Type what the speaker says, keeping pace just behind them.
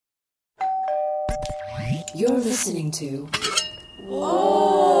You're listening to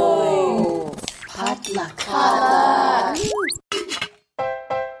Whoa! Potluck.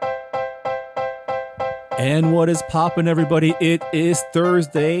 And what is poppin', everybody? It is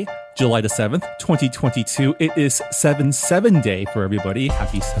Thursday, July the 7th, 2022. It is 7-7 day for everybody.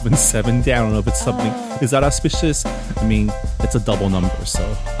 Happy 7-7 day. I don't know if it's something, is that auspicious? I mean, it's a double number. So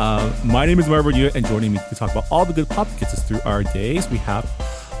my name is Marvin Yu, and joining me to talk about all the good pop that gets us through our days, we have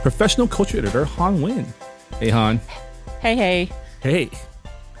professional culture editor Han Nguyen. Hey, Han. Hey.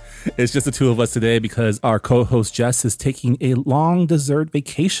 It's just the two of us today because our co-host Jess is taking a long-deserved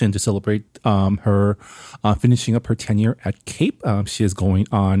vacation to celebrate her finishing up her tenure at CAPE. She is going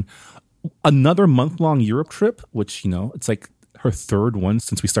on another month-long Europe trip, which, you know, it's like her third one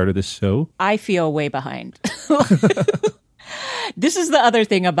since we started this show. I feel way behind. This is the other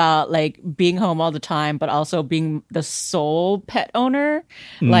thing about like being home all the time, but also being the sole pet owner.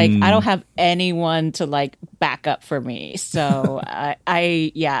 Like I don't have anyone to like back up for me. So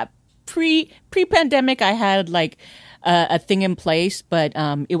pre-pandemic, I had like a thing in place, but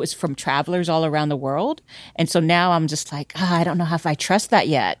it was from travelers all around the world. And so now I'm just like, I don't know if I trust that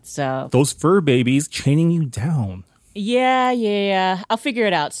yet. So those fur babies chaining you down. Yeah. I'll figure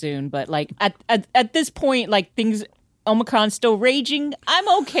it out soon. But like at this point, like things, Omicron's still raging.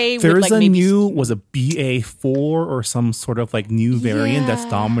 I'm okay with like maybe... was a BA4 or some sort of like new variant that's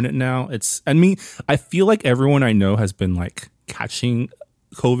dominant now. I feel like everyone I know has been like catching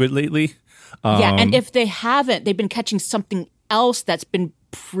COVID lately. And if they haven't, they've been catching something else that's been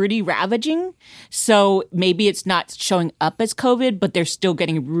pretty ravaging. So maybe it's not showing up as COVID, but they're still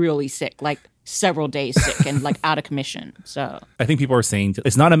getting really sick, like several days sick and like out of commission. So I think people are saying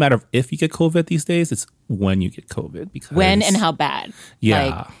it's not a matter of if you get COVID these days, it's when you get COVID. Because when and how bad. Yeah.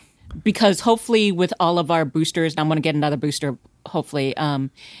 Like, because hopefully with all of our boosters, and I'm going to get another booster, hopefully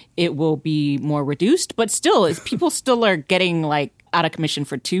it will be more reduced. But still, people still are getting like out of commission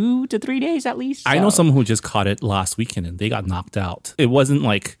for 2 to 3 days at least. So. I know someone who just caught it last weekend and they got knocked out. It wasn't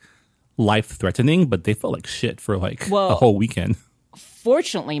like life-threatening, but they felt like shit for like a whole weekend.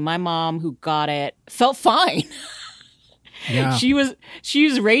 Fortunately, my mom who got it felt fine. Yeah. She was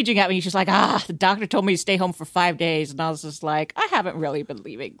raging at me. She's like, the doctor told me to stay home for 5 days. And I was just like, I haven't really been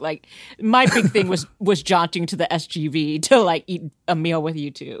leaving. Like, my big thing was jaunting to the SGV to like eat a meal with you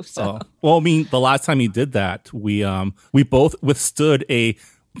two. So, well, I mean, the last time you did that, we both withstood a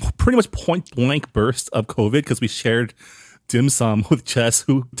pretty much point blank burst of COVID because we shared dim sum with Jess,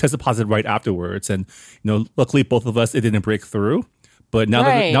 who tested positive right afterwards. And, you know, luckily both of us, it didn't break through. But now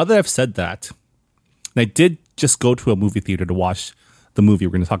that I've said that, and I did just go to a movie theater to watch the movie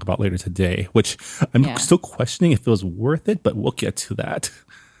we're going to talk about later today, which I'm still questioning if it was worth it, but we'll get to that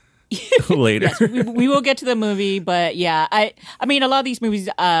later. Yes, we will get to the movie, but yeah, I mean, a lot of these movies,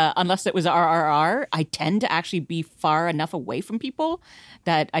 unless it was RRR, I tend to actually be far enough away from people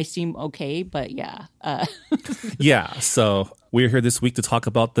that I seem okay, but yeah. Yeah, so we're here this week to talk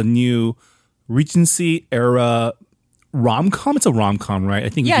about the new Regency era rom-com. It's a rom-com, right? I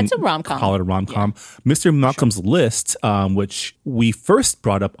think it's a rom-com. Call it a rom-com. Yeah. Mr. Malcolm's List, which we first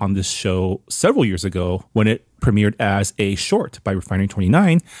brought up on this show several years ago when it premiered as a short by Refinery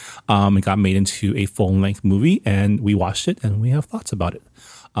 29. It got made into a full-length movie, and we watched it, and we have thoughts about it.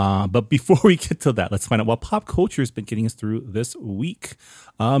 But before we get to that, let's find out what pop culture has been getting us through this week.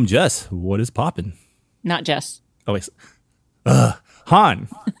 Jess, what is poppin'? Not Jess. Oh, wait. Han.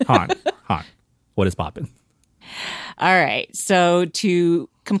 What is poppin'? All right. So to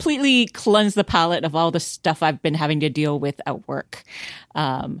completely cleanse the palate of all the stuff I've been having to deal with at work,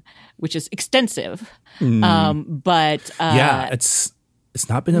 which is extensive. But it's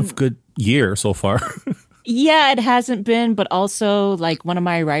not been a good year so far. Yeah, it hasn't been. But also, like, one of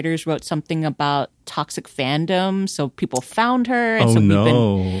my writers wrote something about toxic fandom. So people found her. And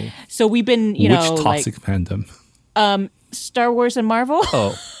we've been, you know, which toxic fandom? Star Wars and Marvel.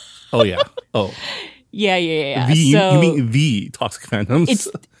 Oh yeah. Oh. Yeah. You mean the toxic fandoms?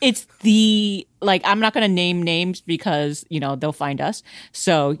 It's the, like, I'm not going to name names because, you know, they'll find us.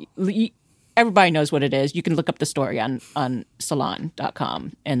 So everybody knows what it is. You can look up the story on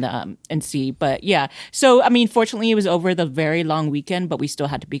salon.com and see. But yeah, so I mean, fortunately, it was over the very long weekend, but we still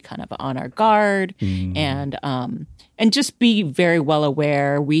had to be kind of on our guard and just be very well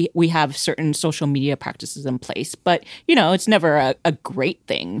aware. We have certain social media practices in place, but you know, it's never a great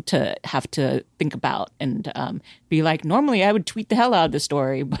thing to have to think about and be like, normally I would tweet the hell out of the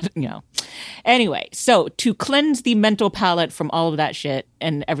story, but you know. Anyway, so to cleanse the mental palate from all of that shit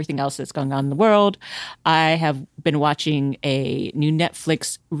and everything else that's going on in the world, I have been watching a new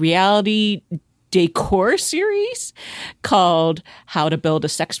Netflix reality decor series called How to Build a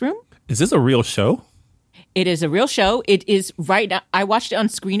Sex Room. Is this a real show? It is a real show. It is right now. I watched it on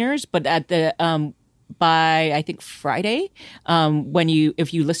screeners, but at the by I think Friday,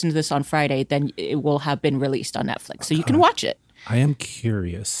 if you listen to this on Friday, then it will have been released on Netflix, so you can watch it. I am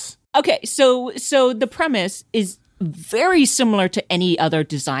curious. Okay, so the premise is very similar to any other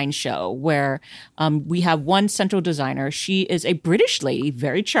design show where we have one central designer. She is a British lady,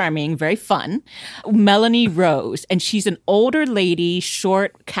 very charming, very fun, Melanie Rose. And she's an older lady,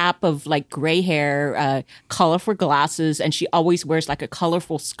 short cap of like gray hair, colorful glasses. And she always wears like a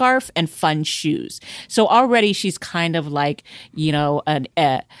colorful scarf and fun shoes. So already she's kind of like,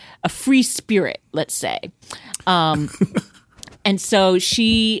 a free spirit, let's say. And so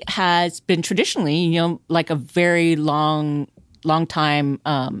she has been traditionally, like a very long time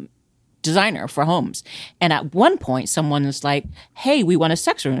designer for homes. And at one point, someone is like, hey, we want a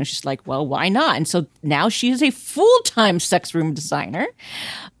sex room. And she's like, well, why not? And so now she is a full-time sex room designer.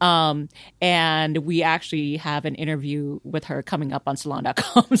 And we actually have an interview with her coming up on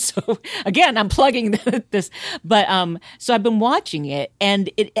salon.com. So again, I'm plugging this, but, so I've been watching it and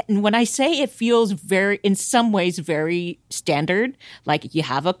when I say it feels in some ways very standard, like you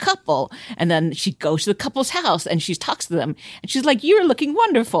have a couple and then she goes to the couple's house and she talks to them and she's like, you're looking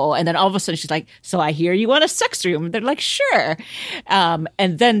wonderful. And then all of a sudden she's like, so I hear you want a sex room. They're like, sure. And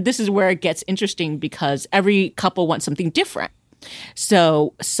then this is where it gets interesting because every couple wants something different.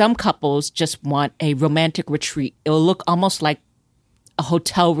 So some couples just want a romantic retreat. It will look almost like a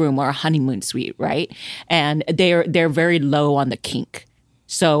hotel room or a honeymoon suite, right? And they're very low on the kink.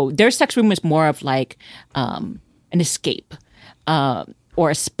 So their sex room is more of like an escape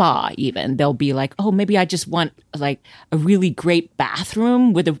or a spa even. They'll be like, oh, maybe I just want like a really great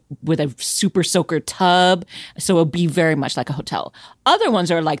bathroom with a super soaker tub. So it'll be very much like a hotel. Other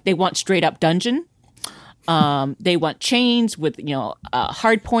ones are like they want straight up dungeon. They want chains with,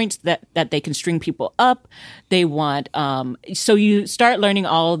 hard points that they can string people up. They want, so you start learning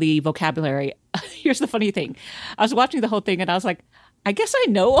all the vocabulary. Here's the funny thing. I was watching the whole thing and I was like, I guess I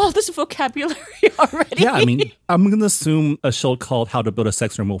know all this vocabulary already. Yeah, I mean, I'm going to assume a show called How to Build a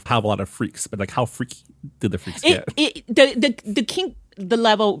Sex Room will have a lot of freaks, but like how freaky did the freaks get? The kink, the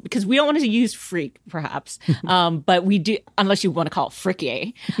level, because we don't want to use freak, perhaps, but we do, unless you want to call it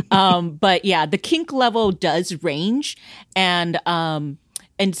fricky. But yeah, the kink level does range. And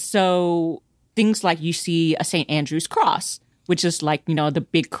so things like you see a St. Andrew's cross, which is like, the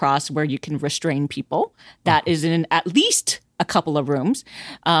big cross where you can restrain people. That is in at least a couple of rooms.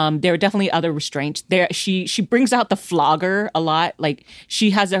 There are definitely other restraints there. She brings out the flogger a lot. Like she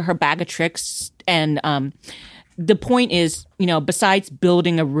has her bag of tricks. And the point is, besides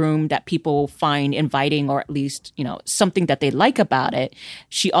building a room that people find inviting or at least, something that they like about it,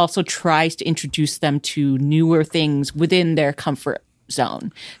 she also tries to introduce them to newer things within their comfort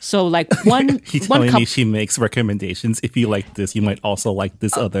zone. So like He's telling me she makes recommendations. If you like this, you might also like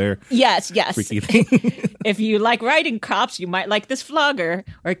this other yes freaky thing. If you like riding cops, you might like this flogger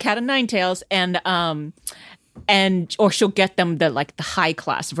or cat of nine tails, and or she'll get them the high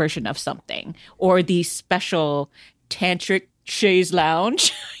class version of something or the special tantric chaise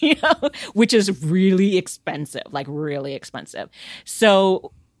lounge, which is really expensive, really expensive.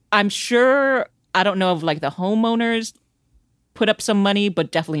 So I'm sure, I don't know if the homeowners put up some money, but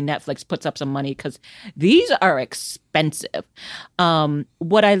definitely Netflix puts up some money because these are expensive.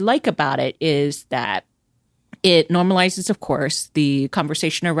 What I like about it is that it normalizes, of course, the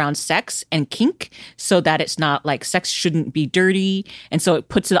conversation around sex and kink so that it's not like sex shouldn't be dirty. And so it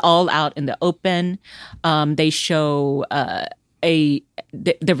puts it all out in the open. They show they're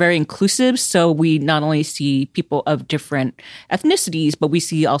very inclusive. So we not only see people of different ethnicities, but we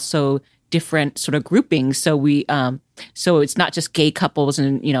see also different sort of groupings. So so it's not just gay couples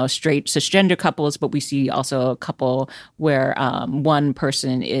and, straight cisgender couples, but we see also a couple where one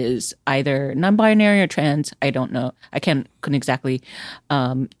person is either non-binary or trans. I don't know. I couldn't exactly,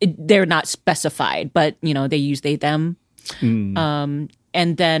 they're not specified, but, they use they, them. And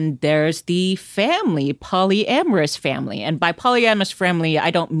then there's the family, polyamorous family. And by polyamorous family,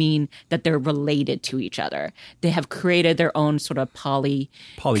 I don't mean that they're related to each other. They have created their own sort of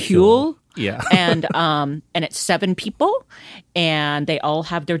polycule. Yeah. And it's 7 people and they all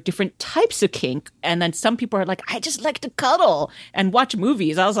have their different types of kink. And then some people are like, I just like to cuddle and watch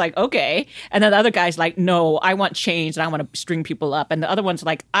movies. I was like, okay. And then the other guy's like, no, I want chains and I want to string people up. And the other one's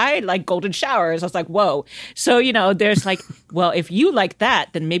like, I like golden showers. I was like, whoa. So, there's like, well, if you like that,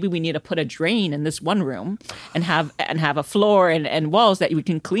 then maybe we need to put a drain in this one room and have a floor and walls that we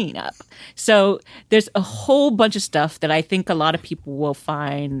can clean up. So there's a whole bunch of stuff that I think a lot of people will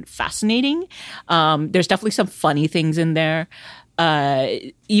find fascinating. There's definitely some funny things in there.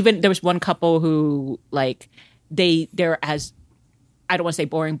 even there was one couple who like they're as, I don't want to say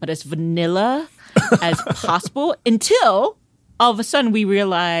boring, but as vanilla as possible until all of a sudden we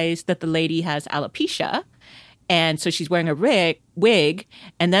realize that the lady has alopecia. And so she's wearing a wig.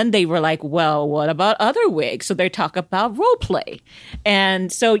 And then they were like, well, what about other wigs? So they talk about role play.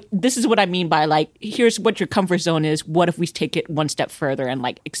 And so this is what I mean by like, here's what your comfort zone is. What if we take it one step further and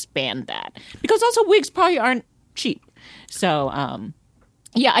like expand that? Because also wigs probably aren't cheap. So,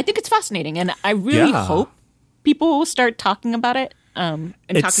 yeah, I think it's fascinating. And I really hope people will start talking about it and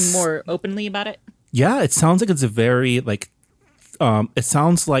talking more openly about it. Yeah, it sounds like it's a very like, it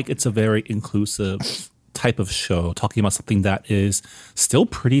sounds like it's a very inclusive type of show, talking about something that is still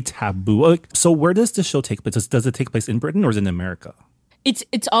pretty taboo. Like, so where does the show take place? Does it take place in Britain or is it in America? It's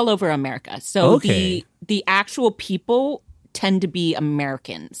all over America. So the actual people tend to be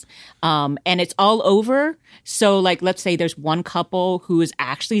Americans. And it's all over. So like, let's say there's one couple who is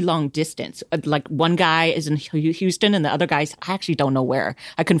actually long distance. Like one guy is in Houston and the other guy's, I actually don't know where.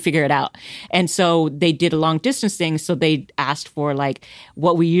 I couldn't figure it out. And so they did a long distance thing. So they asked for like,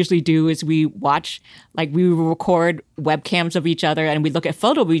 what we usually do is we watch, like we record webcams of each other and we look at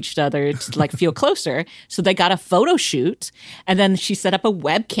photo of each other to like feel closer. So they got a photo shoot and then she set up a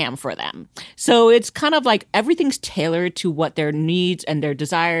webcam for them. So it's kind of like everything's tailored to what their needs and their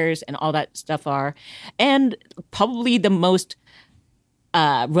desires and all that stuff are. And probably the most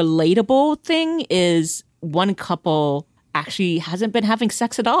relatable thing is one couple actually hasn't been having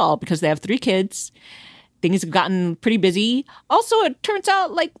sex at all because they have 3 kids. Things have gotten pretty busy. Also, it turns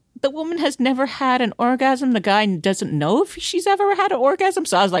out like the woman has never had an orgasm. The guy doesn't know if she's ever had an orgasm.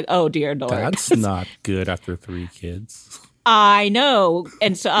 So I was like, oh, dear Lord. That's not good after 3 kids. I know.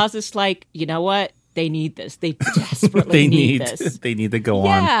 And so I was just like, you know what? They need this. They desperately need this. They need to go on.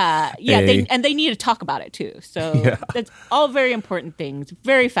 Yeah. They need to talk about it too. So that's all very important things.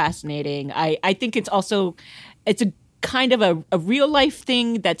 Very fascinating. I think it's also, it's a kind of a real life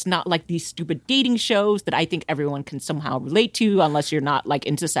thing that's not like these stupid dating shows that I think everyone can somehow relate to unless you're not like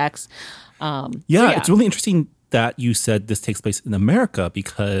into sex. It's really interesting that you said this takes place in America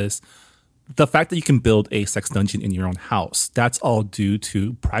because the fact that you can build a sex dungeon in your own house, that's all due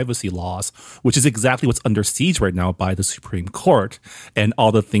to privacy laws, which is exactly what's under siege right now by the Supreme Court and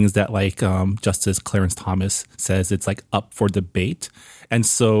all the things that like Justice Clarence Thomas says it's like up for debate. And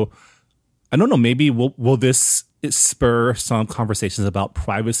so I don't know, maybe will this spur some conversations about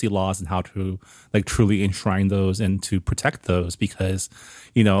privacy laws and how to like truly enshrine those and to protect those because,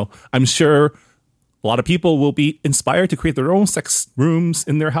 you know, I'm sure a lot of people will be inspired to create their own sex rooms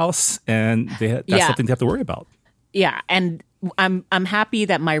in their house, and that's something they have to worry about. Yeah, and I'm happy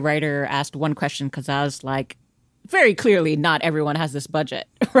that my writer asked one question because I was like, very clearly, not everyone has this budget,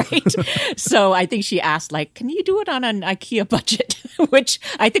 right? So I think she asked, like, can you do it on an IKEA budget? Which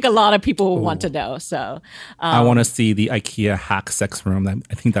I think a lot of people will want to know. So I want to see the IKEA hack sex room.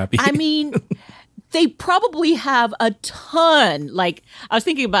 I think that'd be. I mean. They probably have a ton. Like, I was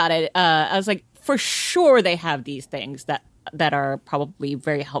thinking about it. I was like, for sure they have these things that are probably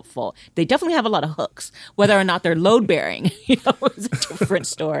very helpful. They definitely have a lot of hooks. Whether or not they're load bearing, is a different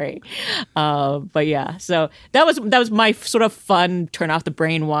story. But yeah, so that was my sort of fun turn off the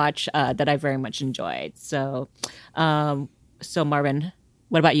brain watch that I very much enjoyed. So Marvin,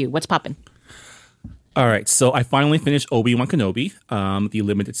 what about you? What's popping? All right, so I finally finished Obi-Wan Kenobi, the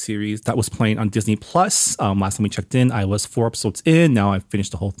limited series that was playing on Disney Plus. Last time we checked in, I was 4 episodes in. Now I've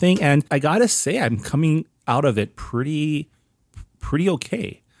finished the whole thing, and I gotta say, I'm coming out of it pretty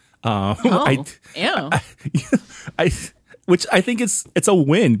okay. Which I think it's a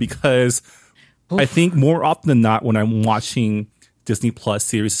win because I think more often than not, when I'm watching Disney Plus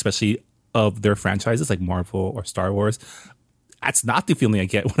series, especially of their franchises like Marvel or Star Wars, that's not the feeling I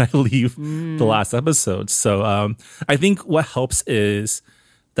get when I leave the last episode. So I think what helps is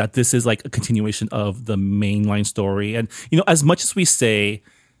that this is like a continuation of the mainline story. And, you know, as much as we say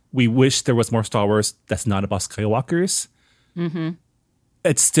we wish there was more Star Wars that's not about Skywalkers,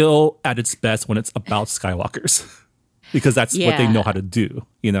 it's still at its best when it's about Skywalkers because that's what they know how to do,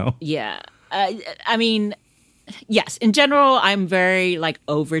 you know? Yeah. I mean, yes, in general, I'm very like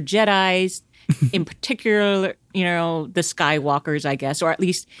over Jedis. In particular, you know, the Skywalkers, I guess, or at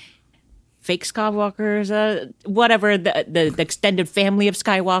least fake Skywalkers, whatever, the extended family of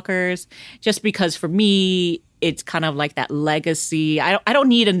Skywalkers, just because for me, it's kind of like that legacy. I don't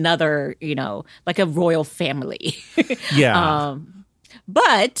need another, you know, like a royal family. Yeah.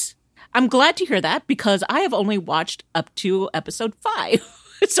 But I'm glad to hear that because I have only watched up to episode 5.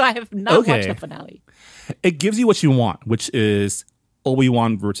 So I have not watched the finale. It gives you what you want, which is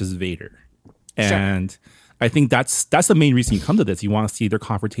Obi-Wan versus Vader. And I think that's the main reason you come to this. You want to see their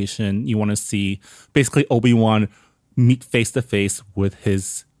confrontation. You want to see basically Obi-Wan meet face to face with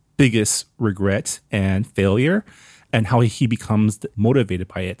his biggest regret and failure, and how he becomes motivated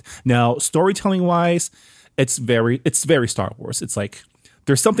by it. Now, storytelling wise, it's very Star Wars. It's like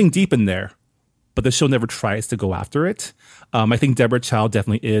there's something deep in there, but the show never tries to go after it. I think Deborah Chow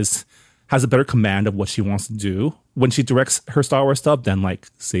definitely has a better command of what she wants to do when she directs her Star Wars stuff than, like,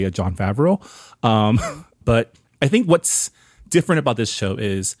 say, a Jon Favreau. But I think what's different about this show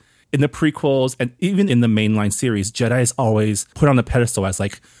is in the prequels and even in the mainline series, Jedi is always put on the pedestal as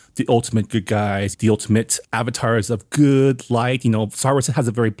like the ultimate good guys, the ultimate avatars of good, light. You know, Star Wars has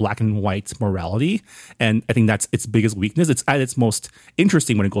a very black and white morality. And I think that's its biggest weakness. It's at its most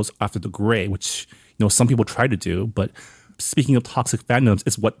interesting when it goes after the gray, which, you know, some people try to do. But speaking of toxic fandoms,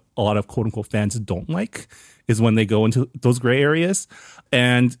 it's what a lot of quote unquote fans don't like, is when they go into those gray areas.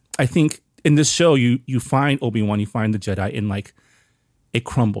 And I think in this show, you find Obi-Wan, you find the Jedi in like a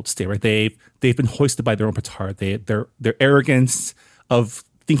crumbled state, right? They've been hoisted by their own petard. Their arrogance of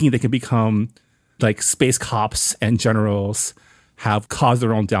thinking they can become like space cops and generals have caused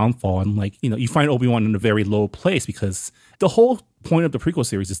their own downfall. And like, you know, you find Obi-Wan in a very low place because the whole point of the prequel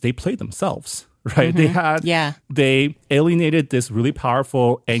series is they played themselves, right? They alienated this really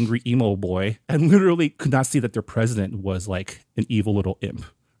powerful, angry emo boy and literally could not see that their president was like an evil little imp,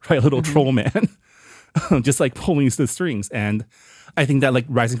 right? A little troll man, just like pulling the strings. And I think that like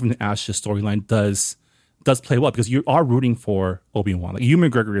Rising from the Ashes storyline does play well because you are rooting for Obi-Wan. Like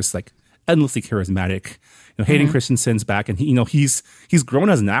Ewan McGregor is like endlessly charismatic. You know, Hayden Christensen's back, and he's grown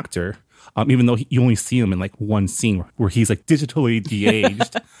as an actor. Even though you only see him in like one scene where he's like digitally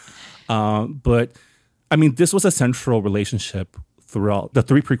de-aged. But I mean, this was a central relationship throughout the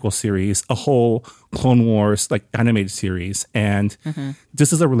 3 prequel series, a whole Clone Wars like animated series. And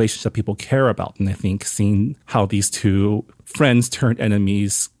this is a relationship people care about. And I think seeing how these two friends turned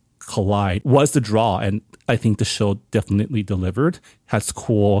enemies collide was the draw. And I think the show definitely delivered. Has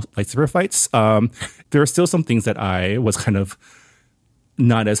cool lightsaber fights. There are still some things that I was kind of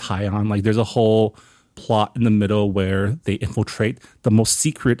not as high on. Like there's a whole plot in the middle where they infiltrate the most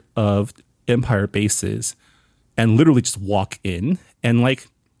secret of Empire bases and literally just walk in. And like,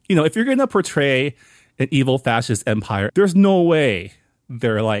 you know, if you're going to portray an evil fascist empire, there's no way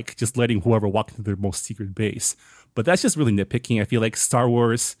they're like just letting whoever walk into their most secret base. But that's just really nitpicking. I feel like Star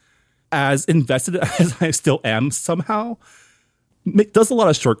Wars, as invested as I still am somehow, does a lot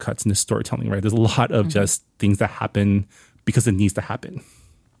of shortcuts in this storytelling, right? There's a lot of just things that happen because it needs to happen.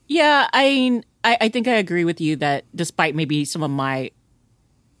 Yeah, I think I agree with you that despite maybe some of my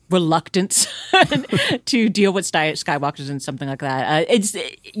reluctance to deal with Skywalkers and something like that,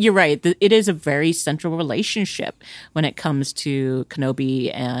 you're right. It is a very central relationship when it comes to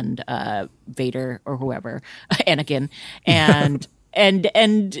Kenobi and Vader or whoever, Anakin, and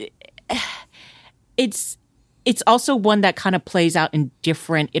it's also one that kind of plays out in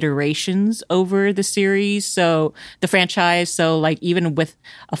different iterations over the series. So the franchise, so like even with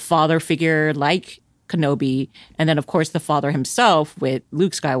a father figure like Kenobi, and then of course the father himself with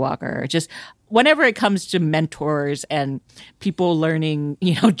Luke Skywalker, just whenever it comes to mentors and people learning,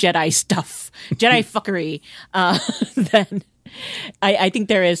 you know, Jedi stuff, Jedi fuckery, then I think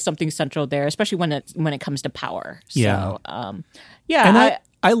there is something central there, especially when it comes to power. So, And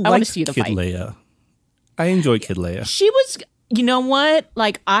I like want to see the Kid fight. Leia. I enjoyed Kid Leia. She was, you know what?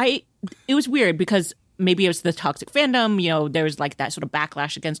 Like it was weird because maybe it was the toxic fandom, you know, there was like that sort of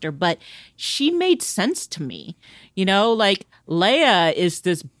backlash against her, but she made sense to me. You know, like Leia is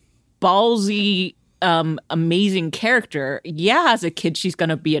this ballsy, amazing character. Yeah, as a kid, she's going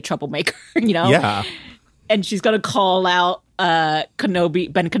to be a troublemaker, you know? Yeah. And she's going to call out Ben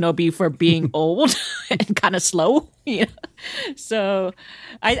Kenobi for being old and kind of slow. You know? So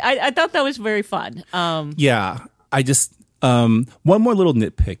I thought that was very fun. Yeah. I just, one more little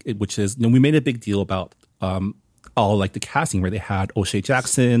nitpick, which is, you know, we made a big deal about all like the casting where they had O'Shea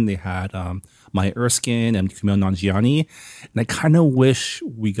Jackson, they had Maya Erskine and Kumail Nanjiani. And I kind of wish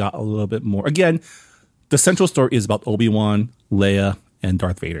we got a little bit more. Again, the central story is about Obi-Wan, Leia, and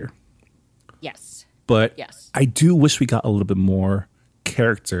Darth Vader. Yes. But Yes. I do wish we got a little bit more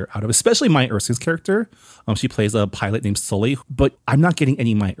character out of, especially Maya Erskine's character. She plays a pilot named Sully, but I'm not getting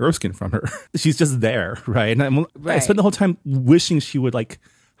any Maya Erskine from her. She's just there, right? And I spent the whole time wishing she would like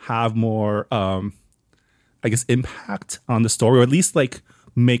have more, I guess, impact on the story, or at least like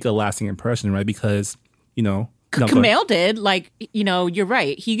make a lasting impression, right? Because, you know, Kumail did, like, you know, you're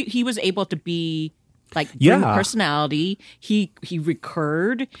right. He was able to be like Yeah. bring personality. He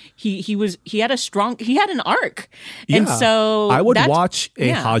recurred. He had an arc. And Yeah. so I would that's- watch a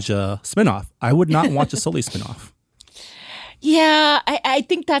yeah. Haja spinoff. I would not watch a Sully spinoff. Yeah, I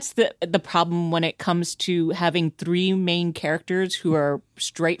think that's the problem when it comes to having three main characters who are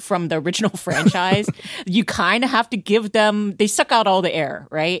straight from the original franchise. You kind of have to give them, they suck out all the air,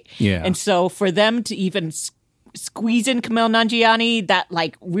 right? Yeah. And so for them to even squeeze in Kumail Nanjiani, that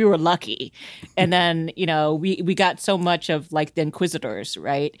like we were lucky. And then, we got so much of like the Inquisitors,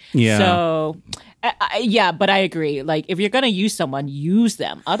 right? Yeah. So, but I agree. Like if you're going to use someone, use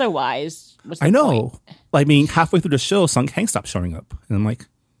them. Otherwise, what's the I know. point? I mean, halfway through the show, Sung Kang stopped showing up. And I'm like,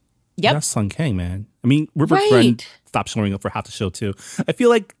 Yep. that's Sung Kang, man. I mean, River Right. Friend stopped showing up for half the show, too. I feel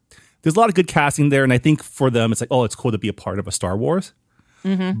like there's a lot of good casting there. And I think for them, it's like, oh, it's cool to be a part of a Star Wars.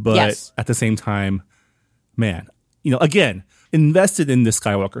 But Yes. at the same time, man, again, invested in this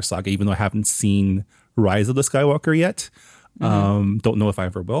Skywalker saga, even though I haven't seen Rise of the Skywalker yet. Don't know if I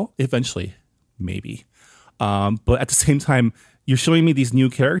ever will. Eventually, maybe. But at the same time, you're showing me these new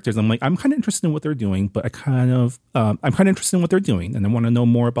characters. I'm like, I'm kind of interested in what they're doing, but I'm kind of interested in what they're doing, and I want to know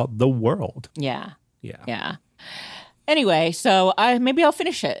more about the world. Yeah. Yeah. Yeah. Anyway, so maybe I'll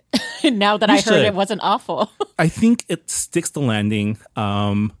finish it now that I heard should. it wasn't awful. I think it sticks the landing.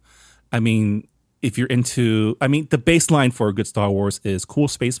 I mean, if you're into, the baseline for a good Star Wars is cool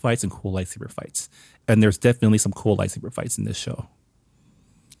space fights and cool lightsaber fights, and there's definitely some cool lightsaber fights in this show.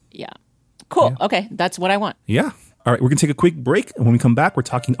 Yeah. Cool. Okay. That's what I want. Yeah. All right, we're going to take a quick break. And when we come back, we're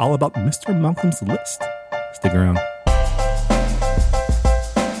talking all about Mr. Malcolm's List. Stick around.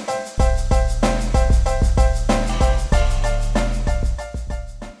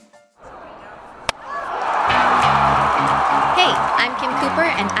 Hey, I'm Kim Cooper,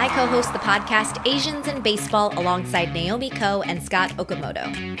 and I co-host the podcast Asians in Baseball alongside Naomi Ko and Scott Okamoto.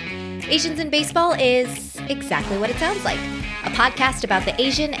 Asians in Baseball is exactly what it sounds like. A podcast about the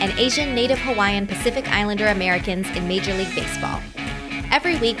Asian and Asian Native Hawaiian Pacific Islander Americans in Major League Baseball.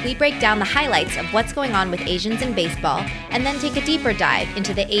 Every week, we break down the highlights of what's going on with Asians in baseball and then take a deeper dive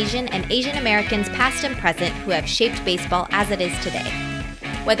into the Asian and Asian Americans past and present who have shaped baseball as it is today.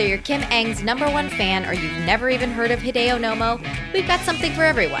 Whether you're Kim Eng's #1 fan or you've never even heard of Hideo Nomo, we've got something for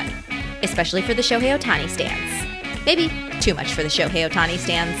everyone, especially for the Shohei Ohtani stans. Maybe too much for the Shohei Ohtani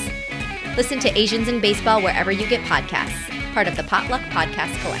stans. Listen to Asians in Baseball wherever you get podcasts, part of the Potluck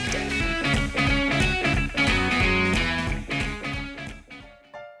Podcast Collective.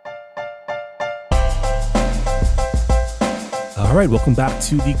 All right, welcome back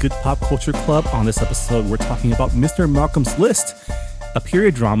to the Good Pop Culture Club. On this episode, we're talking about Mr. Malcolm's List, a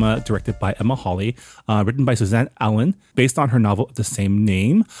period drama directed by Emma Hawley, written by Suzanne Allen, based on her novel of the same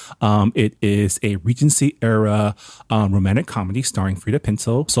name. It is a Regency-era romantic comedy starring Frida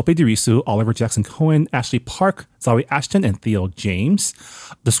Pinto, Sope Dirisu, Oliver Jackson Cohen, Ashley Park, Zawe Ashton, and Theo James.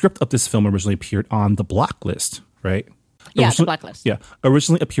 The script of this film originally appeared on The Blacklist, right? Yeah, The Originally- Blacklist. Yeah,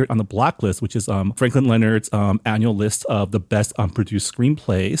 originally appeared on The Blacklist, which is Franklin Leonard's annual list of the best produced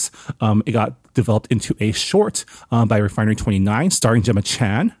screenplays. It got developed into a short by Refinery 29, starring Gemma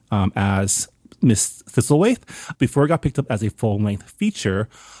Chan as Miss Thistlethwaite. Before it got picked up as a full-length feature,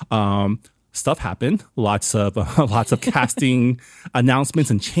 stuff happened. Lots of casting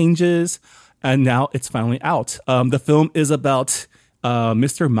announcements and changes, and now it's finally out. The film is about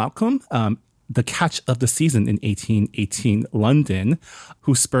Mr. Malcolm, the catch of the season in 1818 London,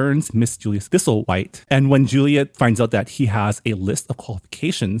 who spurns Miss Juliet Thistlethwaite. And when Juliet finds out that he has a list of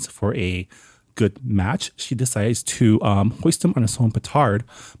qualifications for a good match, she decides to hoist him on his own petard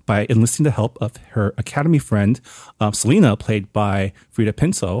by enlisting the help of her academy friend, Selena, played by Frida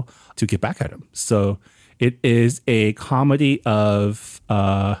Pinto, to get back at him. So it is a comedy of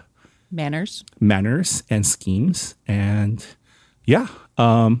Manners. manners and schemes. And yeah,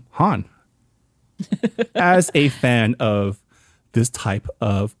 Han, as a fan of this type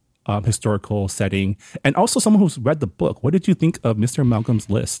of historical setting, and also someone who's read the book, what did you think of Mr. Malcolm's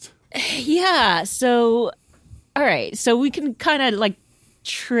List? Yeah. So, all right. So we can kind of like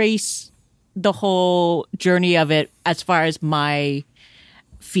trace the whole journey of it as far as my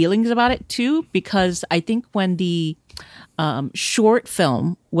feelings about it too, because I think when the short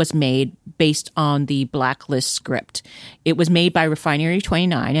film was made based on the Blacklist script, it was made by Refinery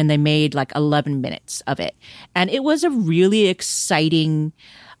 29, and they made like 11 minutes of it. And it was a really exciting,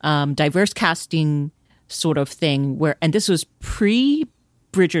 diverse casting sort of thing and this was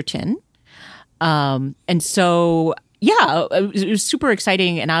pre-Bridgerton. And so, yeah, it was super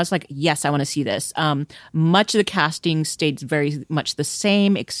exciting. And I was like, yes, I want to see this. Much of the casting stayed very much the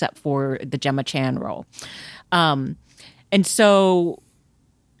same, except for the Gemma Chan role. And so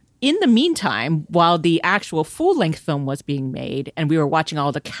in the meantime, while the actual full-length film was being made and we were watching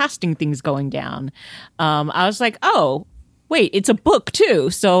all the casting things going down, I was like, oh, wait, it's a book too.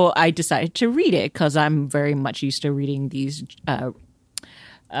 So I decided to read it because I'm very much used to reading these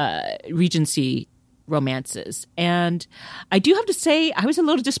Regency romances. And I do have to say, I was a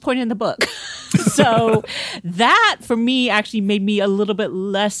little disappointed in the book. So that for me actually made me a little bit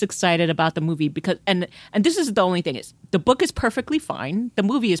less excited about the movie because, and this is the only thing is the book is perfectly fine. The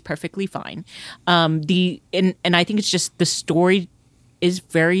movie is perfectly fine. And I think it's just the story is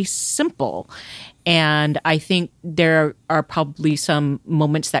very simple. And I think there are probably some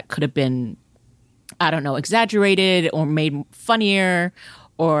moments that could have been, I don't know, exaggerated or made funnier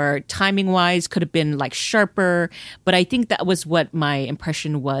or timing wise could have been like sharper. But I think that was what my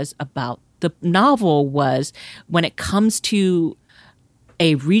impression was about the novel was when it comes to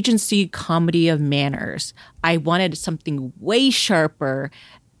a Regency comedy of manners, I wanted something way sharper.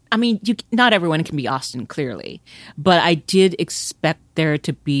 I mean, not everyone can be Austen, clearly, but I did expect there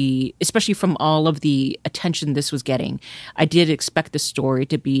to be, especially from all of the attention this was getting, I did expect the story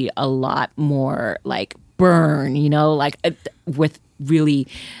to be a lot more like burn, like with really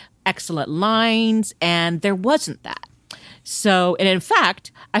excellent lines, and there wasn't that. So, and in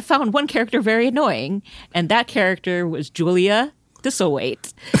fact, I found one character very annoying, and that character was Julia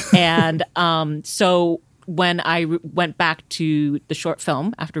Thistlethwaite. And so when I went back to the short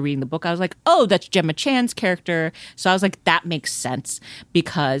film after reading the book, I was like, oh, that's Gemma Chan's character. So I was like, that makes sense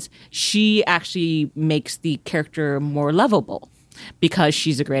because she actually makes the character more lovable because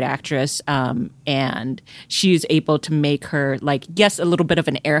she's a great actress and she's able to make her like, yes, a little bit of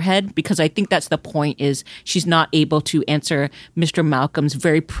an airhead because I think that's the point is she's not able to answer Mr. Malcolm's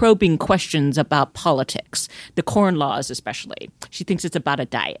very probing questions about politics, the Corn Laws especially. She thinks it's about a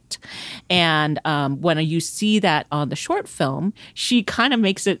diet. And when you see that on the short film, she kind of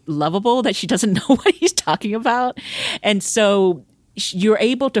makes it lovable that she doesn't know what he's talking about. And so you're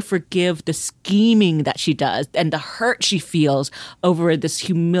able to forgive the scheming that she does and the hurt she feels over this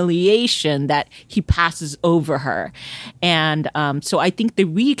humiliation that he passes over her. And so I think the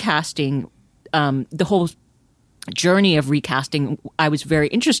recasting, the whole journey of recasting, I was very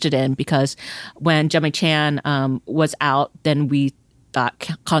interested in because when Gemma Chan was out, then we thought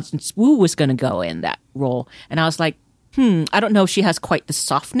Constance Wu was going to go in that role. And I was like, I don't know if she has quite the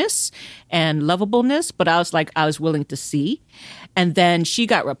softness and lovableness, but I was willing to see. And then she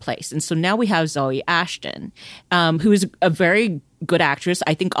got replaced. And so now we have Zoe Ashton, who is a very good actress,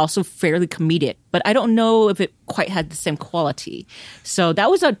 I think also fairly comedic, but I don't know if it quite had the same quality. So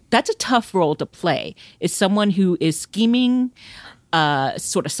that's a tough role to play. It's someone who is scheming,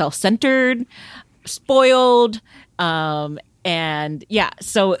 sort of self-centered, spoiled, and yeah,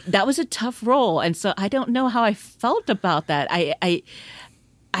 so that was a tough role. And so I don't know how I felt about that. I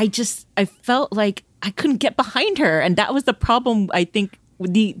felt like I couldn't get behind her. And that was the problem, I think,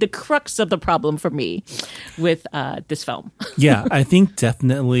 the crux of the problem for me with this film. Yeah, I think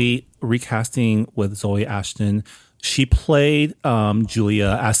definitely recasting with Zoe Ashton, she played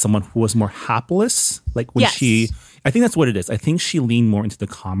Julia as someone who was more hapless. Like when I think that's what it is. I think she leaned more into the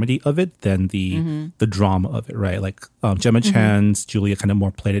comedy of it than the drama of it, right? Like Gemma Chan's Julia kind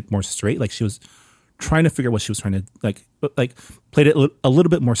of played it more straight. Like she was trying to figure out what she was trying to like played it a little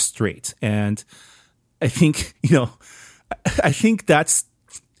bit more straight. And I think, I think that's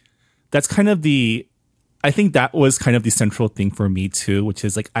kind of I think that was kind of the central thing for me too, which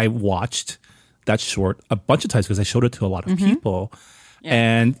is like I watched that short a bunch of times because I showed it to a lot of people. Yeah.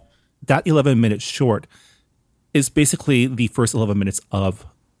 And that 11-minute short is basically the first 11 minutes of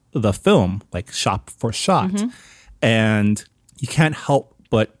the film, like shot for shot. And you can't help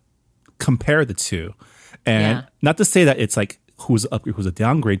but compare the two. And not to say that it's like who's an upgrade, who's a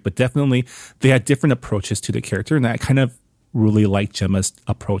downgrade, but definitely they had different approaches to the character. And I kind of really like Gemma's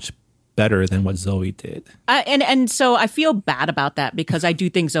approach better than what Zoe did. And so I feel bad about that because I do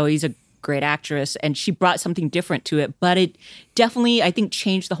think Zoe's a great actress and she brought something different to it, but it definitely, I think,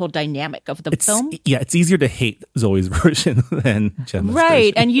 changed the whole dynamic of the film. Yeah, it's easier to hate Zoe's version than Gemma's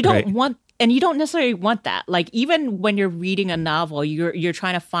version. And you don't want, and you don't necessarily want that. Like even when you're reading a novel, you're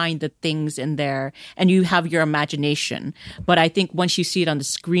trying to find the things in there and you have your imagination. But I think once you see it on the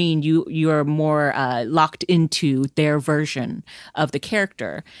screen, you're more locked into their version of the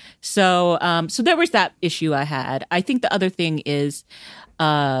character. So so there was that issue I had. I think the other thing is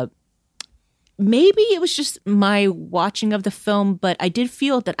maybe it was just my watching of the film, but I did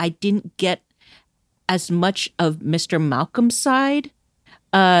feel that I didn't get as much of Mr. Malcolm's side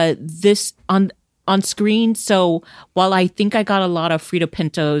this on screen. So while I think I got a lot of Frida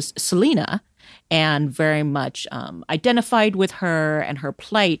Pinto's Selena and very much identified with her and her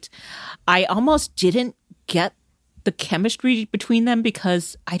plight. I almost didn't get the chemistry between them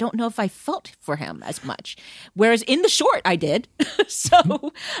because I don't know if I felt for him as much. Whereas in the short, I did.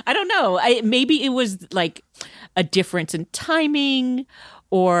 So I don't know. Maybe it was like a difference in timing,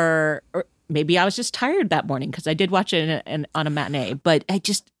 or maybe I was just tired that morning because I did watch it on a matinee, but I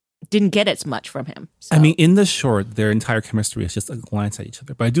just didn't get as much from him. So. I mean, in the short, their entire chemistry is just a glance at each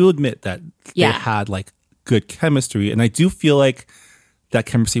other. But I do admit that they had like good chemistry, and I do feel like that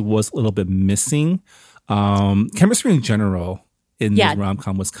chemistry was a little bit missing. Chemistry in general in this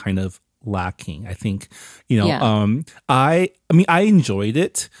rom-com was kind of lacking. I think, I enjoyed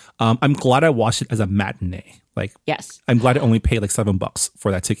it. I'm glad I watched it as a matinee. Like, yes, I'm glad I only paid like $7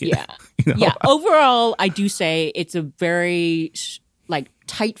 for that ticket. Yeah. Yeah. Overall, I do say it's a very like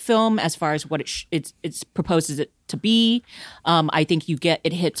tight film as far as what it's proposes it to be. I think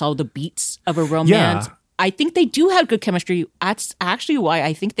it hits all the beats of a romance. Yeah. I think they do have good chemistry. That's actually why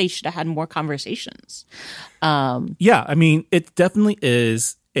I think they should have had more conversations. Yeah, I mean, it definitely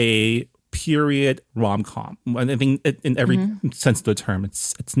is a period rom-com. I think in every sense of the term,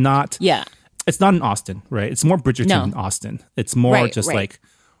 it's not. Yeah, it's not in Austen, right? It's more Bridgerton than Austen. It's more like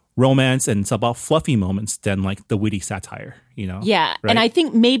romance, and it's about fluffy moments than like the witty satire. Yeah, right? And I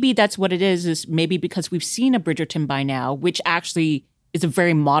think maybe that's what it is maybe because we've seen a Bridgerton by now, which actually is a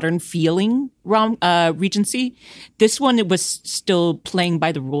very modern feeling Regency. This one, it was still playing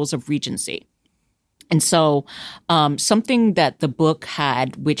by the rules of Regency. And so something that the book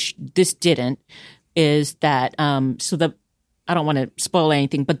had, which this didn't, is that, I don't want to spoil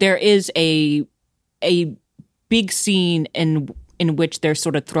anything, but there is a big scene in which they're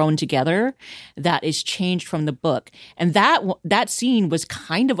sort of thrown together that is changed from the book. And that scene was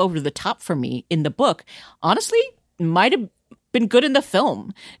kind of over the top for me in the book. Honestly, might have been good in the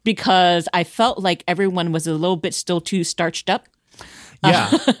film because I felt like everyone was a little bit still too starched up.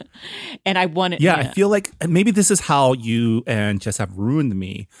 Yeah. And I wanted. Yeah, I feel like maybe this is how you and Jess have ruined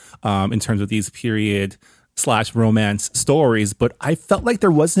me in terms of these period / romance stories, but I felt like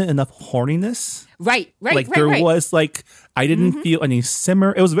there wasn't enough horniness. Right. Was like, I didn't feel any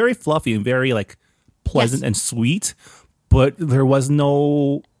simmer. It was very fluffy and very like pleasant and sweet, but there was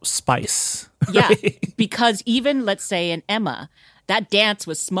no spice. Yeah, because even, let's say, in Emma, that dance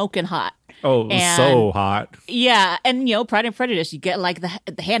was smoking hot. Oh, it was so hot. Yeah, and, Pride and Prejudice, you get, like,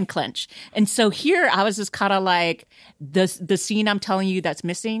 the hand clench. And so here, I was just kind of like, the scene I'm telling you that's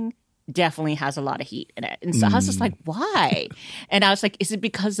missing definitely has a lot of heat in it. And so I was just like, why? And I was like, is it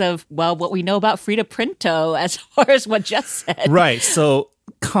because of, what we know about Frida Pinto as far as what Jess said? Right, so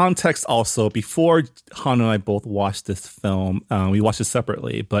context also, before Hannah and I both watched this film, we watched it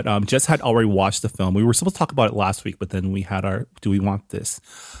separately, but Jess had already watched the film. We were supposed to talk about it last week, but then we had our Do We Want This?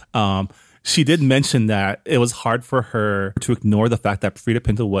 She did mention that it was hard for her to ignore the fact that Frida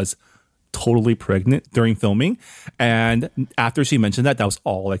Pinto was totally pregnant during filming. And after she mentioned that was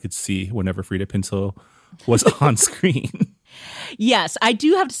all I could see whenever Frida Pinto was on screen. Yes, I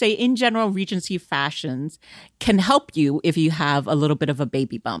do have to say, in general, Regency fashions can help you if you have a little bit of a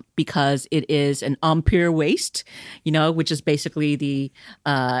baby bump, because it is an empire waist, which is basically the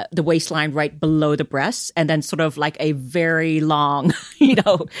waistline right below the breasts, and then sort of like a very long,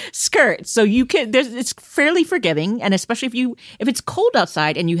 skirt. So it's fairly forgiving, and especially if it's cold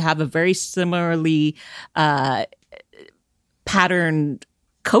outside and you have a very similarly patterned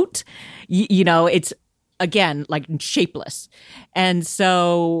coat, it's, again, like shapeless. And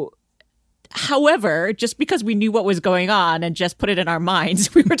so, however, just because we knew what was going on and just put it in our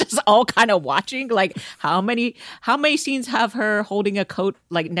minds, we were just all kind of watching, like, how many scenes have her holding a coat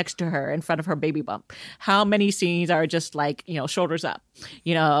like next to her in front of her baby bump? How many scenes are just like, shoulders up,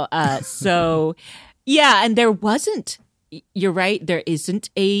 so yeah. And there wasn't, you're right, there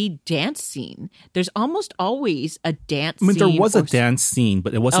isn't a dance scene. There's almost always a dance scene. There was a dance scene,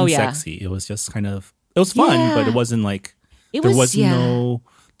 but it wasn't sexy. It was just kind of, it was fun, but it wasn't like, there was no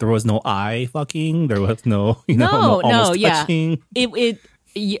eye fucking. There was no, almost touching.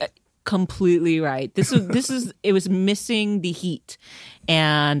 Completely right. It was missing the heat.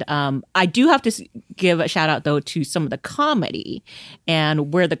 And I do have to give a shout out though to some of the comedy,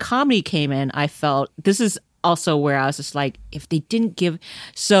 and where the comedy came in, I felt this is also where I was just like, if they didn't give,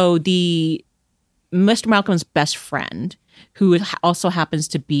 so the Mr. Malcolm's best friend, who also happens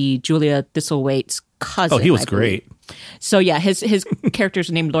to be Julia Thistlethwaite's cousin. Oh, he was great. So yeah, his character's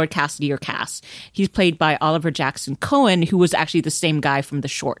named Lord Cassidy or Cass. He's played by Oliver Jackson Cohen, who was actually the same guy from The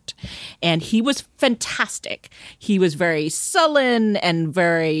Short. And he was fantastic. He was very sullen and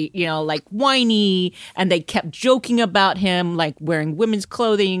very, like whiny. And they kept joking about him, like wearing women's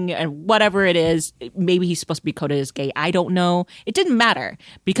clothing and whatever it is. Maybe he's supposed to be coded as gay. I don't know. It didn't matter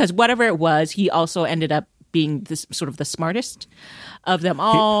because whatever it was, he also ended up being this sort of the smartest of them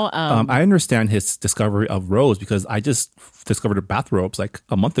all. I understand his discovery of Rose because I just discovered bathrobes like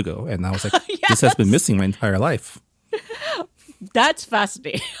a month ago, and I was like, this has been missing my entire life. That's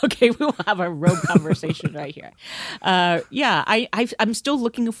fascinating. Okay, we will have a robe conversation right here. I'm still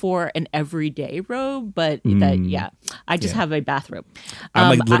looking for an everyday robe, but I just have a bathrobe.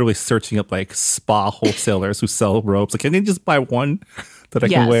 I'm like literally searching up like spa wholesalers who sell robes. Like, can they just buy one that I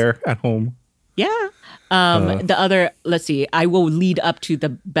can wear at home? Yeah. The other, let's see, I will lead up to the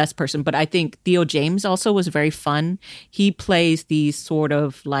best person, but I think Theo James also was very fun. He plays the sort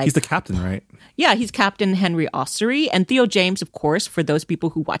of like... He's the captain, right? Yeah, he's Captain Henry Ossery. And Theo James, of course, for those people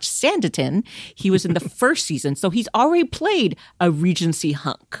who watch Sanditon, he was in the first season. So he's already played a Regency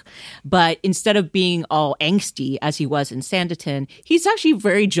hunk. But instead of being all angsty as he was in Sanditon, he's actually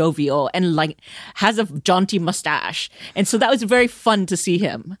very jovial and like has a jaunty mustache. And so that was very fun to see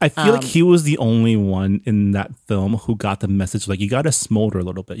him. I feel like he was the only one in that film who got the message, like, you got to smolder a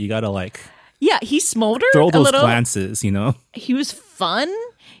little bit. You got to like... Yeah, he smoldered throw a those little. glances, He was fun.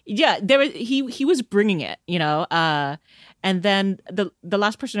 Yeah, he was bringing it, and then the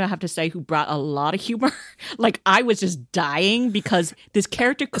last person I have to say who brought a lot of humor, like I was just dying because this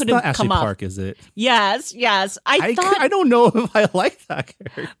character couldn't come Ashley off. Park, is it? Yes. I don't know if I like that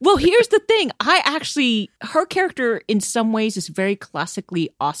character. Well, here's the thing. Her character in some ways is very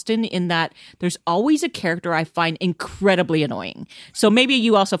classically Austen in that there's always a character I find incredibly annoying. So maybe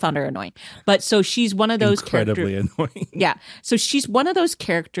you also found her annoying. But so she's one of those incredibly annoying. Yeah. So she's one of those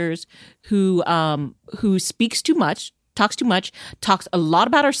characters who speaks too much, talks too much, talks a lot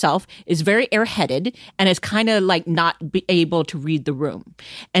about herself, is very airheaded, and is kind of like not be able to read the room.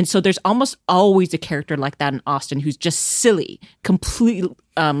 And so there's almost always a character like that in Austen who's just silly, completely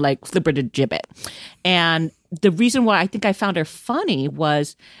like flibbertigibbet gibbet. And the reason why I think I found her funny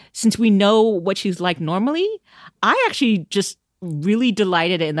was since we know what she's like normally, I actually just really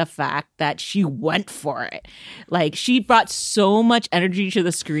delighted in the fact that she went for it. Like she brought so much energy to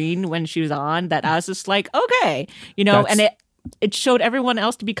the screen when she was on that I was just like, okay, and it showed everyone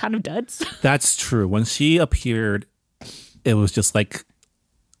else to be kind of duds. That's true. When she appeared, it was just like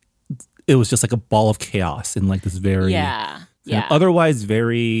a ball of chaos in like this very otherwise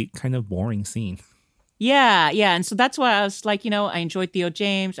very kind of boring scene. Yeah. And so that's why I was like, I enjoyed Theo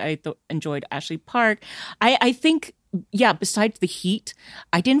James. I enjoyed Ashley Park. I think, besides the heat,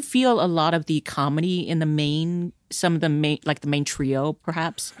 I didn't feel a lot of the comedy in the main trio,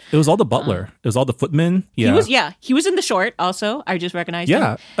 perhaps. It was all the butler. It was all the footmen. Yeah. He was in The Short also. I just recognized him.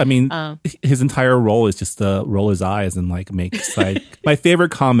 Yeah. I mean, his entire role is just to roll his eyes and like make like my favorite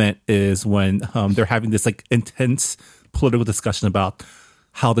comment is when they're having this like intense political discussion about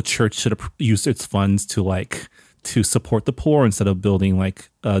how the church should have used its funds to support the poor instead of building like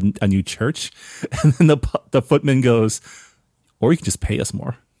a new church. And then the footman goes, or you can just pay us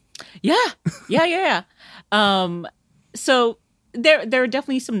more. Yeah. So there are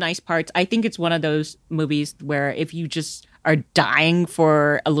definitely some nice parts. I think it's one of those movies where if you just are dying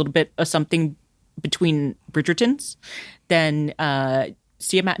for a little bit of something between Bridgertons, then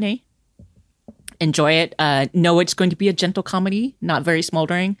see a matinee. Enjoy it. Know it's going to be a gentle comedy, not very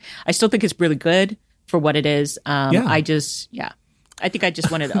smoldering. I still think it's really good for what it is. I think I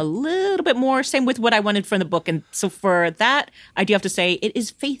just wanted a little bit more. Same with what I wanted from the book. And so for that, I do have to say it is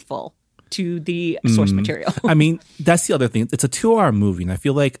faithful to the source material. I mean, that's the other thing. It's a 2-hour movie, and I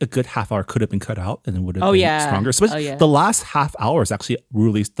feel like a good half hour could have been cut out and it would have been stronger. Especially the last half hour is actually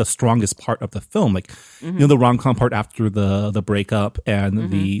really the strongest part of the film. Like, the rom-com part after the breakup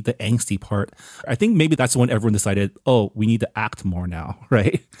and the angsty part. I think maybe that's when everyone decided, oh, we need to act more now,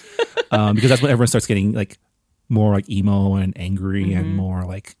 right? Because that's when everyone starts getting like more like emo and angry and more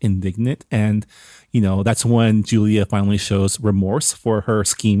like indignant. And, that's when Julia finally shows remorse for her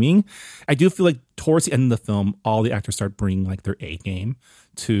scheming. I do feel like towards the end of the film, all the actors start bringing like their A game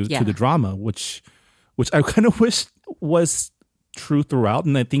to the drama, which I kind of wish was true throughout.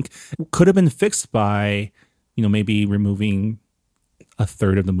 And I think could have been fixed by, maybe removing a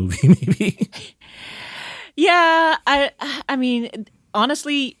third of the movie, maybe. Yeah. I mean,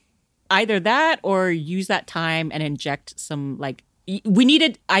 honestly, either that or use that time and inject some like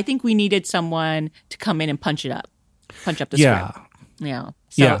I think we needed someone to come in and punch up the script. Yeah.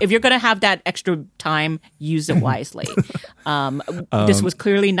 So if you're going to have that extra time, use it wisely. This was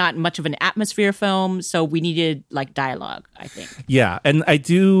clearly not much of an atmosphere film, so we needed like dialogue, I think. Yeah, and I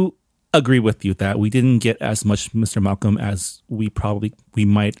do agree with you that we didn't get as much Mr. Malcolm as we probably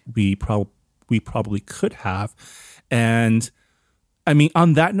could have. And I mean,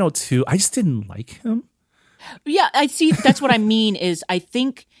 on that note too, I just didn't like him. Yeah, I see. That's what I mean is I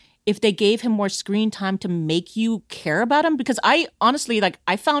think if they gave him more screen time to make you care about him, because I honestly, like,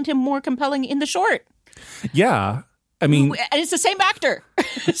 I found him more compelling in the short. Yeah. I mean, and it's the same actor.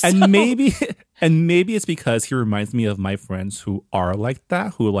 So. And maybe it's because he reminds me of my friends who are like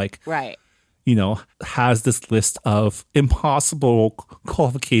that, who like, right. You know, has this list of impossible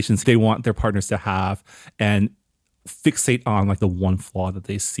qualifications they want their partners to have and fixate on like the one flaw that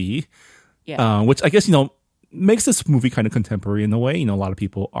they see. Yeah. Which I guess, you know, makes this movie kind of contemporary in a way. You know, a lot of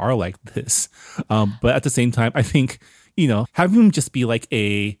people are like this. But at the same time, I think, you know, having him just be like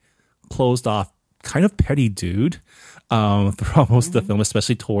a closed off kind of petty dude throughout most of the film,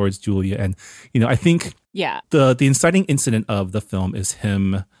 especially towards Julia. And, you know, I think the inciting incident of the film is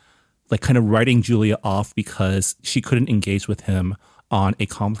him like kind of writing Julia off because she couldn't engage with him on a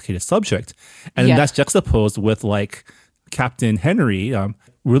complicated subject. And that's juxtaposed with like Captain Henry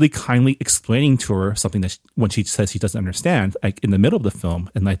really kindly explaining to her something that when she says she doesn't understand, like in the middle of the film.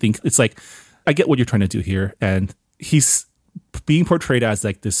 And I think it's like, I get what you're trying to do here. And he's being portrayed as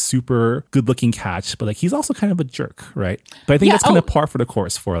like this super good looking catch, but like he's also kind of a jerk, right? But I think that's kind of par for the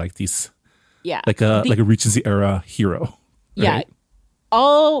course for like these, like a Regency era hero. Right? Yeah.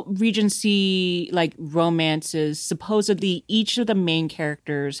 All Regency like romances, supposedly each of the main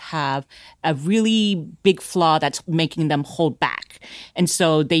characters have a really big flaw that's making them hold back. And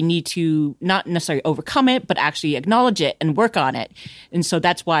so they need to not necessarily overcome it, but actually acknowledge it and work on it. And so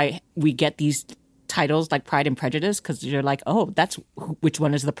that's why we get these titles like Pride and Prejudice, because you're like, oh, that's which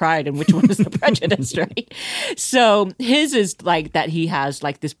one is the pride and which one is the prejudice, right? So his is like that he has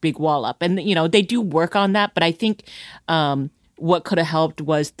like this big wall up. And, you know, they do work on that. But I think what could have helped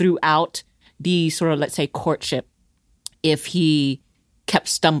was throughout the sort of, let's say, courtship, if he kept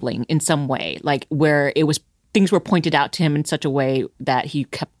stumbling in some way, like where it was things were pointed out to him in such a way that he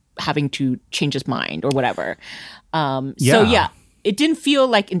kept having to change his mind or whatever. So it didn't feel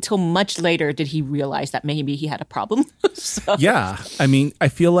like until much later did he realize that maybe he had a problem. So. Yeah. I mean, I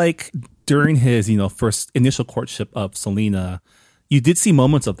feel like during his, you know, first initial courtship of Selena, you did see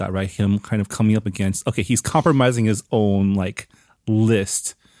moments of that, right? Him kind of coming up against, okay, he's compromising his own like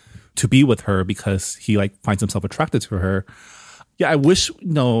list to be with her because he like finds himself attracted to her. Yeah, I wish,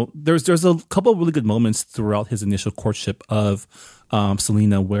 you know, there's a couple of really good moments throughout his initial courtship of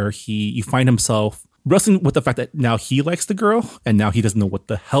Selena where you find himself wrestling with the fact that now he likes the girl and now he doesn't know what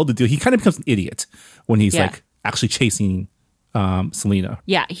the hell to do. He kind of becomes an idiot when he's like actually chasing Selena.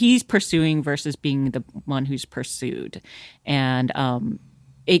 Yeah, he's pursuing versus being the one who's pursued. And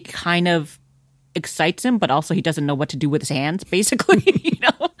it kind of excites him, but also he doesn't know what to do with his hands, basically. You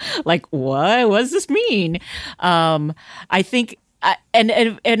know, like, what does this mean? I think, and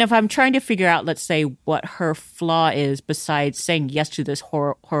if I'm trying to figure out, let's say, what her flaw is besides saying yes to this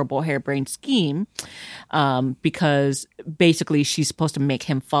horrible harebrained scheme, because basically she's supposed to make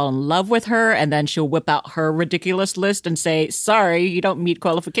him fall in love with her, and then she'll whip out her ridiculous list and say, sorry, you don't meet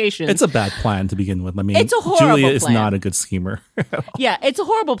qualifications. It's a bad plan to begin with. I mean, it's a horrible Julia is plan. not a good schemer. Yeah, it's a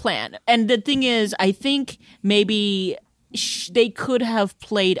horrible plan. And the thing is, I think maybe they could have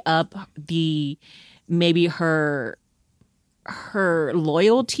played up maybe her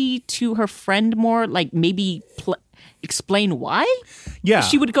loyalty to her friend more, like maybe explain why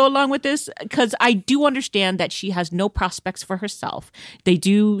she would go along with this, because I do understand that she has no prospects for herself. They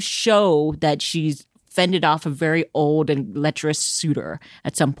do show that she's fended off a very old and lecherous suitor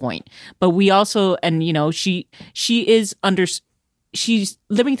at some point, but we also, and you know, she's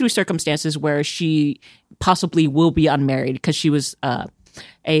living through circumstances where she possibly will be unmarried because she was a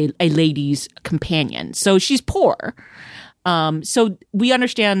lady's companion, so she's poor. So we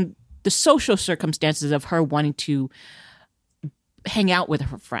understand the social circumstances of her wanting to hang out with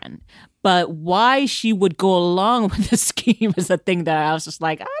her friend. But why she would go along with the scheme is the thing that I was just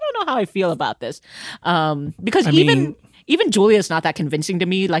like, I don't know how I feel about this. Because even Julia's not that convincing to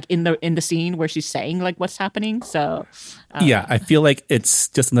me, like in the scene where she's saying like what's happening. So yeah, I feel like it's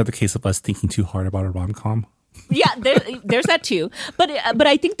just another case of us thinking too hard about a rom-com. Yeah, there's that too. But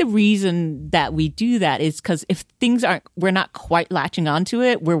I think the reason that we do that is because if we're not quite latching onto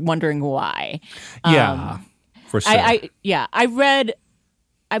it, we're wondering why. Yeah, for sure.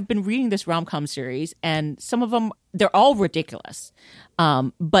 I've been reading this rom-com series, and some of them, they're all ridiculous.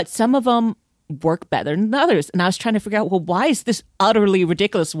 But some of them work better than others. And I was trying to figure out, well, why is this utterly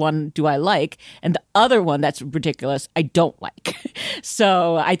ridiculous one do I like, and the other one that's ridiculous I don't like?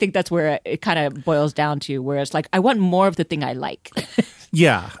 So I think that's where it kind of boils down to, where it's like I want more of the thing I like.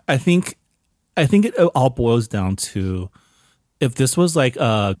 Yeah, I think it all boils down to, if this was like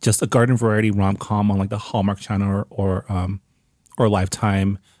just a garden variety rom-com on like the Hallmark Channel or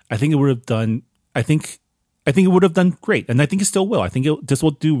Lifetime, I think it would have done. I think it would have done great, and I think it still will. I think this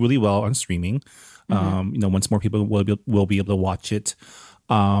will do really well on streaming. Once more people will be able to watch it.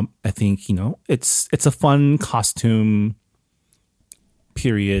 I think it's a fun costume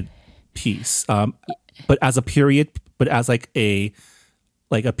period piece, but as a period romance,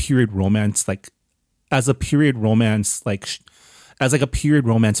 as a period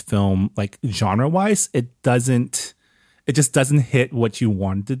romance film, like genre wise, it just doesn't hit what you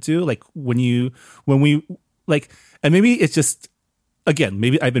wanted to do. Like when we and maybe it's just, again,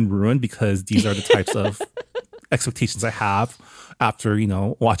 maybe I've been ruined because these are the types of expectations I have after,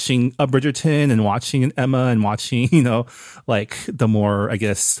 watching a Bridgerton and watching an Emma and watching, like the more, I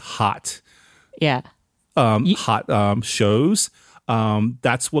guess, hot shows.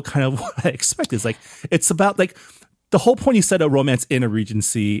 That's what I expect. Is like, it's about like the whole point you said a romance in a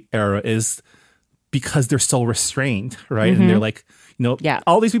Regency era is because they're so restrained, right? And they're like,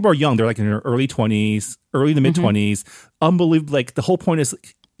 all these people are young. They're like in their early 20s, early to mid 20s. Unbelievable. Like the whole point is,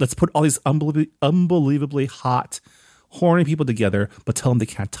 let's put all these unbelievably hot, horny people together, but tell them they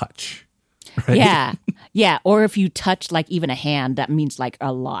can't touch. Right? Yeah. Yeah. Or if you touch like even a hand, that means like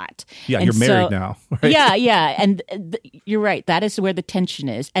a lot. Yeah. And you're married now. Right? Yeah. Yeah. And you're right. That is where the tension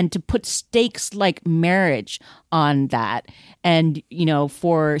is. And to put stakes like marriage on that, and,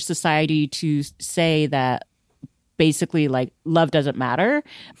 for society to say that basically like love doesn't matter,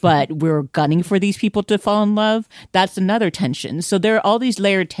 but we're gunning for these people to fall in love, that's another tension. So there are all these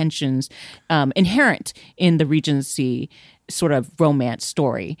layered tensions inherent in the Regency sort of romance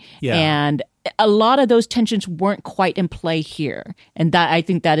story. Yeah. And a lot of those tensions weren't quite in play here. And that, I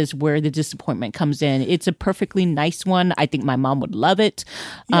think that is where the disappointment comes in. It's a perfectly nice one. I think my mom would love it.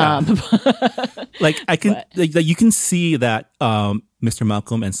 Yeah. You can see that Mr.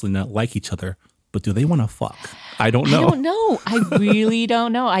 Malcolm and Selena like each other, but do they want to fuck? I don't know. I really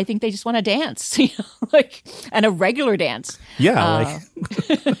don't know. I think they just want to dance, and a regular dance. Yeah.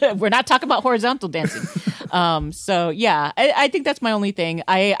 We're not talking about horizontal dancing. So yeah, I think that's my only thing.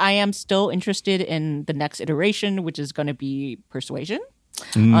 I am still interested in the next iteration, which is going to be Persuasion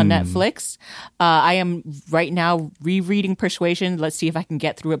on Netflix. I am right now rereading Persuasion. Let's see if I can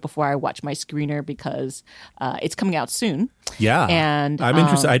get through it before I watch my screener, because it's coming out soon. Yeah. And I'm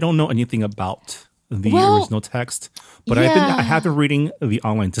interested. I don't know anything about the original text, but I think I have been reading the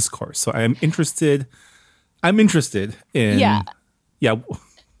online discourse, so I'm interested. In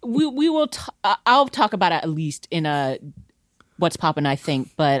we will. I'll talk about it at least in a what's poppin', I think,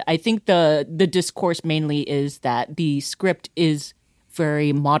 but I think the discourse mainly is that the script is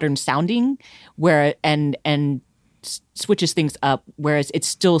very modern sounding, and switches things up, whereas it's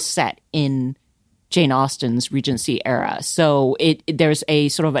still set in Jane Austen's Regency era. So there's a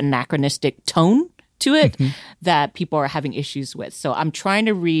sort of anachronistic tone to it that people are having issues with. So I'm trying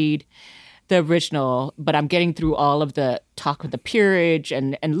to read the original, but I'm getting through all of the talk of the peerage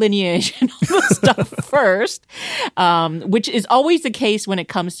and lineage and all the stuff first, which is always the case when it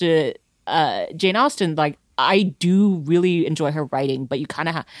comes to Jane Austen. Like, I do really enjoy her writing, but you kind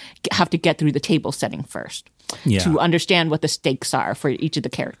of have to get through the table setting first to understand what the stakes are for each of the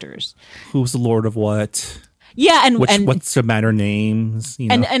characters. Who's the Lord of what? Yeah, and what's the matter names?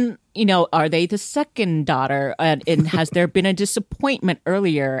 And are they the second daughter? And has there been a disappointment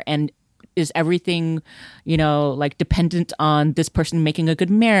earlier? And is everything, like dependent on this person making a good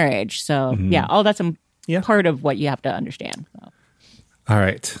marriage? So all that's part of what you have to understand. So. All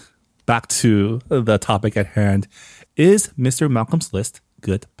right, back to the topic at hand. Is Mr. Malcolm's List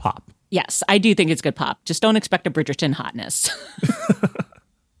good pop? Yes, I do think it's good pop. Just don't expect a Bridgerton hotness.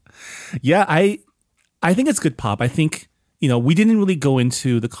 Yeah, I think it's good pop. I think, we didn't really go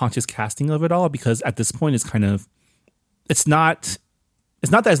into the conscious casting of it all, because at this point it's not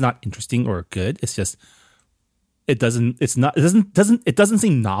that it's not interesting or good. It's just, it doesn't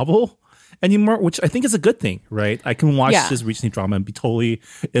seem novel anymore, which I think is a good thing, right? I can watch this Regency drama and be totally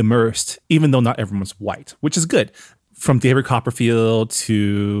immersed, even though not everyone's white, which is good. From David Copperfield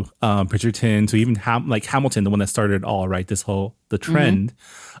to Bridgerton to even Hamilton, the one that started it all, right? The trend.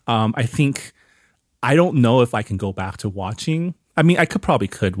 I think, I don't know if I can go back to watching. I mean, I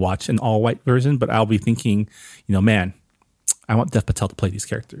could watch an all white version, but I'll be thinking, man, I want Dev Patel to play these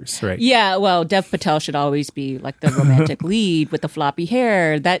characters, right? Yeah, well, Dev Patel should always be like the romantic lead with the floppy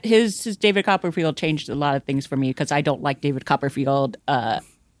hair. That his David Copperfield changed a lot of things for me because I don't like David Copperfield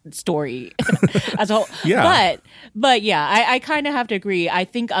story as a whole. Yeah. But yeah, I kind of have to agree. I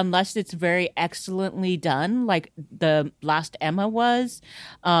think unless it's very excellently done, like the last Emma was,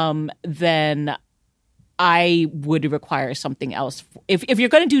 then I would require something else. If you're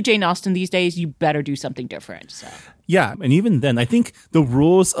going to do Jane Austen these days, you better do something different. So. Yeah, and even then, I think the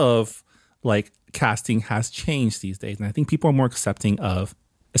rules of like casting has changed these days, and I think people are more accepting of,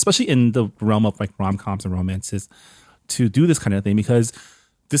 especially in the realm of like rom-coms and romances, to do this kind of thing because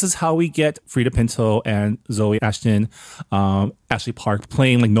this is how we get Frida Pinto and Zoe Ashton, Ashley Park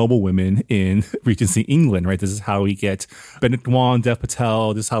playing like noble women in Regency England, right? This is how we get Benedict Wong, Dev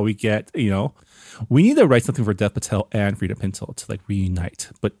Patel. This is how we get, we need to write something for Dev Patel and Frida Pinto to like reunite,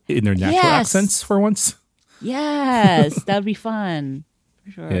 but in their natural accents for once. Yes, that would be fun.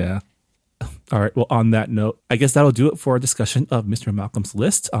 For sure. Yeah. All right. Well, on that note, I guess that'll do it for our discussion of Mr. Malcolm's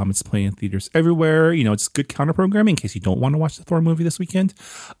List. It's playing in theaters everywhere. It's good counter programming in case you don't want to watch the Thor movie this weekend.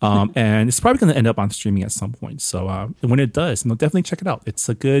 And it's probably going to end up on streaming at some point. So when it does, definitely check it out. It's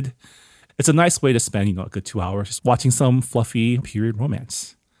a nice way to spend, a good 2 hours just watching some fluffy period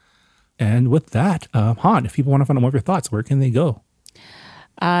romance. And with that, Han, if people want to find out more of your thoughts, where can they go?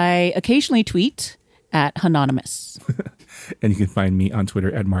 I occasionally tweet at Hanonymous. And you can find me on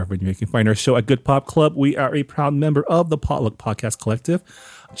Twitter at Marvin. You can find our show at Good Pop Club. We are a proud member of the Potluck Podcast Collective.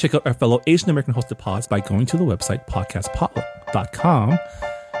 Check out our fellow Asian American hosted pods by going to the website podcastpotluck.com.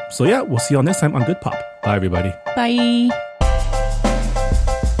 So yeah, we'll see you all next time on Good Pop. Bye, everybody. Bye.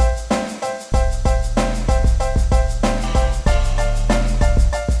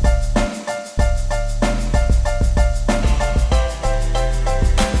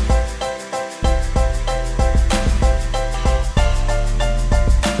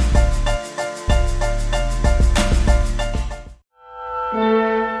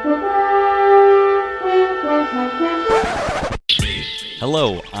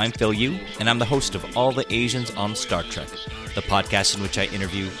 Hello, I'm Phil Yu, and I'm the host of All the Asians on Star Trek, the podcast in which I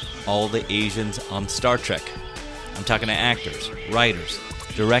interview all the Asians on Star Trek. I'm talking to actors, writers,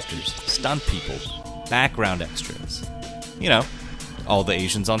 directors, stunt people, background extras. All the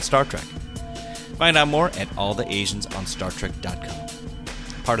Asians on Star Trek. Find out more at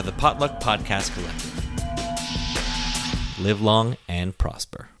alltheasiansonstartrek.com. Part of the Potluck Podcast Collective. Live long and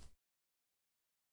prosper.